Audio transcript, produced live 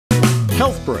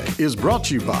HealthBreak is brought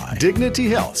to you by Dignity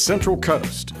Health Central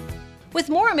Coast. With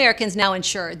more Americans now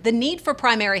insured, the need for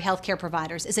primary health care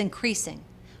providers is increasing.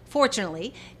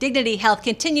 Fortunately, Dignity Health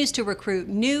continues to recruit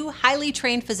new, highly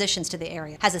trained physicians to the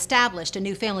area, has established a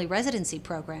new family residency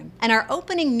program, and are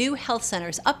opening new health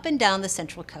centers up and down the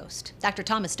Central Coast. Dr.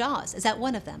 Thomas Dawes is at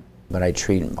one of them. But I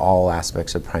treat all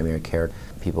aspects of primary care,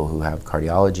 people who have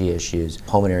cardiology issues,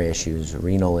 pulmonary issues,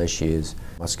 renal issues,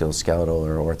 musculoskeletal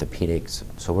or orthopedics,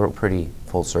 so we're pretty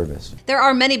full service. There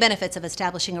are many benefits of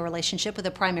establishing a relationship with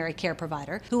a primary care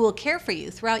provider who will care for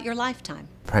you throughout your lifetime.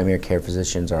 Primary care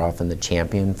physicians are often the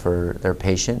champion for their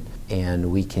patient, and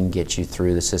we can get you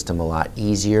through the system a lot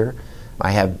easier.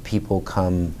 I have people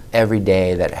come every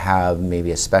day that have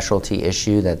maybe a specialty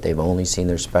issue that they've only seen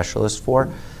their specialist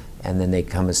for, and then they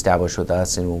come establish with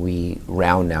us and we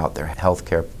round out their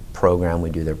healthcare program. We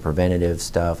do their preventative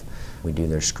stuff, we do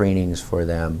their screenings for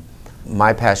them.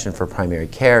 My passion for primary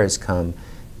care has come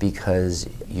because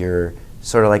you're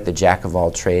sort of like the jack of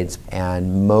all trades,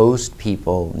 and most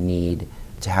people need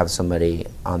to have somebody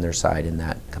on their side in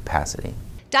that capacity.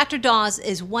 Dr. Dawes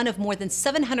is one of more than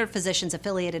 700 physicians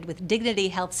affiliated with Dignity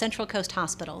Health Central Coast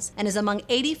Hospitals and is among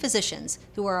 80 physicians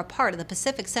who are a part of the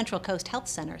Pacific Central Coast Health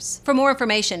Centers. For more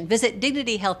information, visit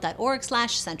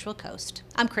dignityhealth.org/Central Coast.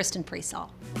 I'm Kristen Presall.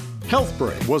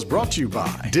 HealthBreak was brought to you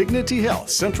by Dignity Health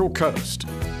Central Coast.